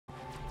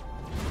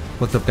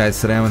What's up guys,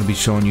 today I'm going to be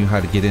showing you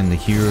how to get in the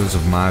Heroes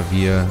of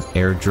Mavia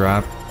Air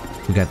Drop.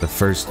 We got the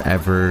first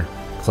ever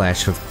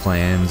Clash of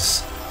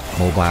Clans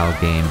mobile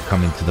game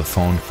coming to the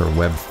phone for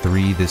Web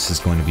 3. This is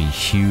going to be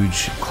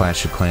huge.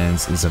 Clash of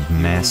Clans is a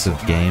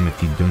massive game.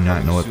 If you do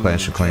not know what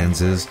Clash of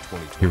Clans is,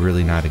 you're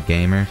really not a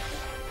gamer.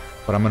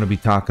 But I'm going to be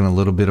talking a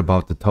little bit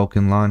about the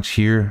token launch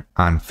here.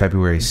 On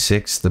February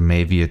 6th, the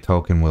Mavia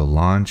token will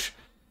launch.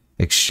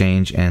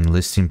 Exchange and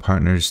listing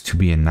partners to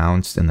be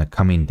announced in the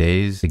coming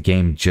days. The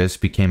game just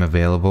became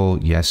available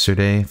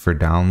yesterday for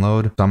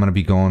download. So I'm going to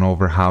be going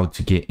over how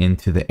to get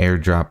into the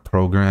airdrop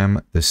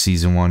program, the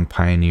Season 1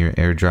 Pioneer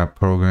Airdrop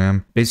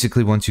Program.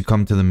 Basically, once you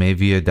come to the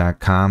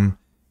Mavia.com,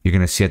 you're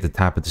going to see at the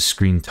top of the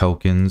screen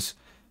tokens.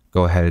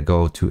 Go ahead and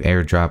go to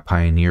Airdrop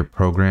Pioneer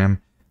Program.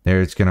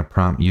 There it's going to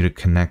prompt you to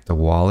connect a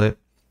wallet.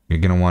 You're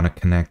going to want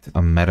to connect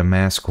a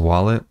MetaMask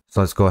wallet. So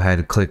let's go ahead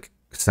and click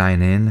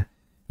sign in.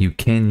 You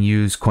can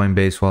use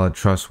Coinbase Wallet,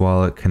 Trust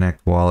Wallet,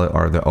 Connect Wallet,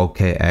 or the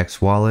OKX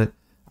wallet.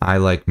 I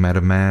like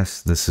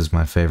MetaMask. This is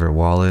my favorite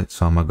wallet,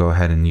 so I'm going to go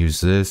ahead and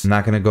use this. I'm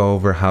not going to go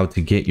over how to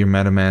get your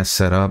MetaMask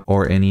set up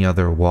or any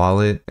other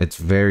wallet. It's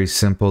very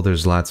simple.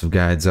 There's lots of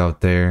guides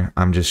out there.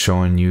 I'm just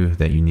showing you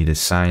that you need to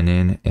sign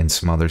in and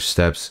some other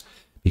steps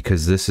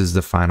because this is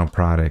the final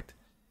product.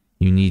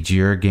 You need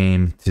your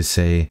game to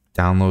say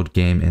download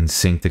game and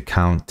synced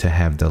account to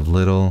have the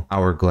little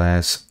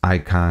hourglass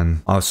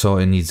icon. Also,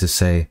 it needs to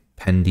say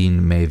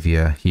pending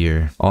Mavia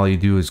here. All you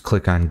do is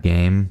click on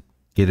game,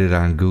 get it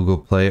on Google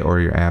Play or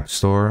your App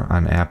Store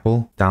on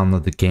Apple,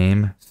 download the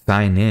game,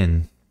 sign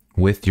in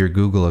with your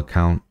Google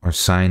account or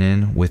sign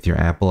in with your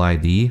Apple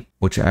ID,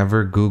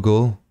 whichever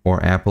Google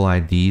or Apple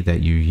ID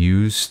that you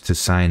use to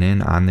sign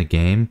in on the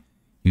game.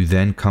 You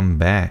then come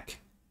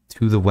back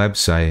to the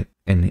website,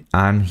 and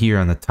on here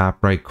on the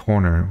top right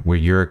corner where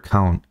your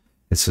account,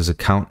 it says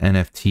account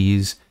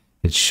NFTs,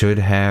 it should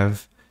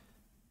have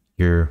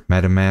your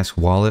MetaMask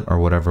wallet or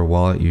whatever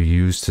wallet you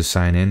use to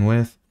sign in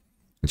with.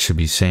 It should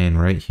be saying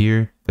right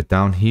here, but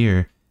down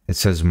here it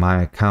says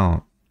my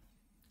account.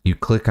 You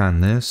click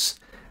on this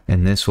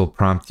and this will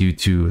prompt you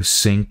to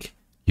sync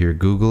your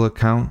Google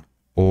account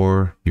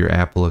or your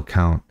Apple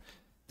account.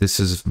 This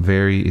is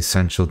very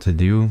essential to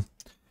do.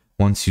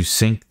 Once you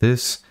sync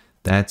this,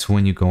 that's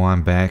when you go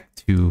on back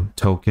to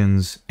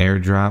tokens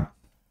airdrop.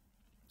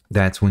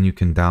 That's when you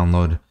can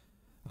download,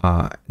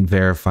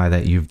 verify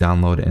that you've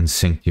downloaded and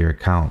synced your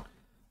account.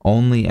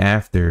 Only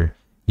after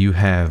you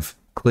have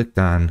clicked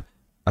on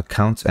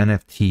accounts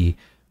NFT,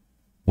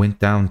 went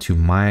down to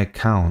my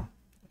account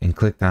and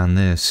clicked on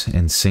this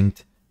and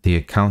synced the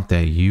account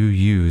that you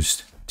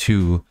used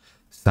to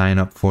sign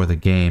up for the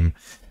game,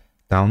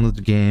 download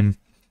the game,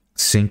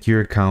 sync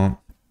your account,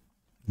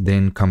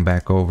 then come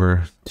back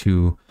over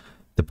to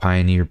the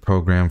Pioneer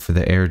program for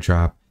the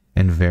airdrop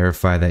and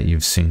verify that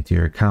you've synced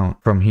your account.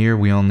 From here,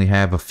 we only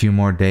have a few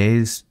more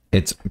days.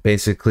 It's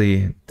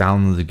basically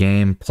download the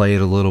game, play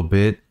it a little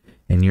bit,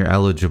 and you're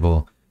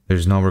eligible.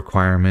 There's no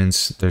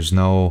requirements. There's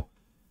no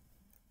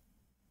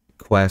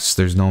quests.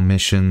 There's no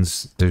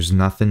missions. There's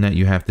nothing that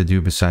you have to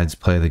do besides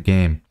play the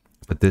game.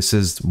 But this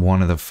is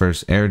one of the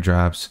first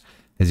airdrops.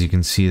 As you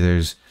can see,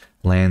 there's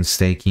land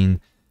staking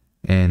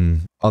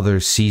and other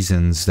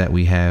seasons that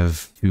we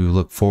have to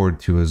look forward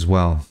to as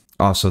well.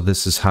 Also,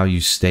 this is how you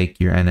stake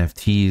your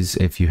NFTs.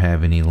 If you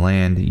have any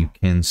land, you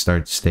can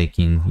start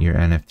staking your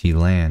NFT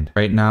land.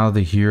 Right now,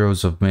 the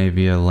Heroes of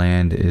Mavia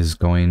Land is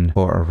going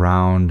for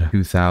around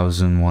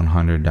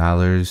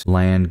 $2,100.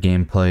 Land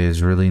gameplay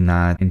is really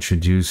not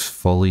introduced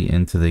fully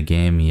into the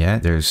game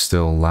yet. There's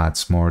still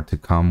lots more to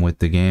come with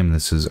the game.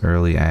 This is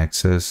early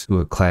access to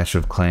a Clash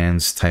of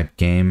Clans type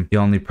game. The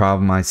only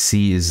problem I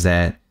see is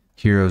that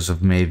Heroes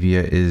of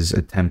Mavia is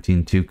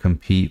attempting to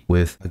compete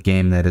with a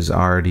game that is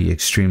already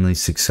extremely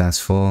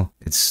successful.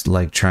 It's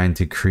like trying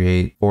to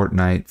create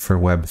Fortnite for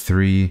Web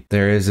 3.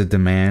 There is a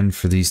demand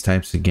for these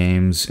types of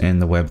games in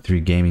the Web 3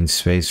 gaming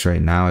space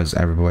right now, as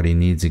everybody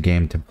needs a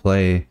game to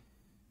play.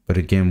 But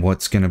again,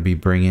 what's going to be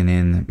bringing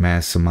in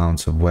mass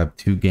amounts of Web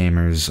 2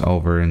 gamers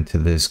over into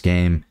this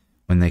game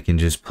when they can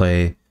just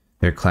play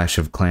their Clash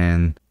of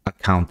Clans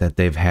account that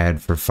they've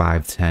had for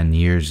 5-10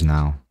 years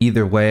now?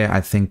 Either way, I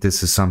think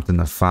this is something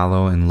to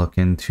follow and look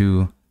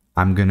into.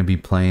 I'm going to be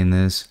playing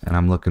this and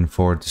I'm looking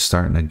forward to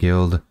starting a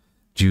guild.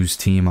 Juice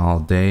team all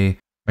day.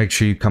 Make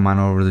sure you come on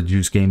over to the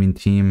Juice Gaming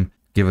team.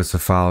 Give us a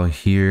follow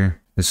here.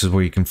 This is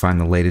where you can find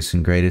the latest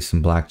and greatest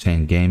in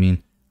blockchain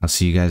gaming. I'll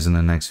see you guys in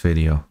the next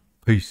video.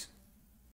 Peace.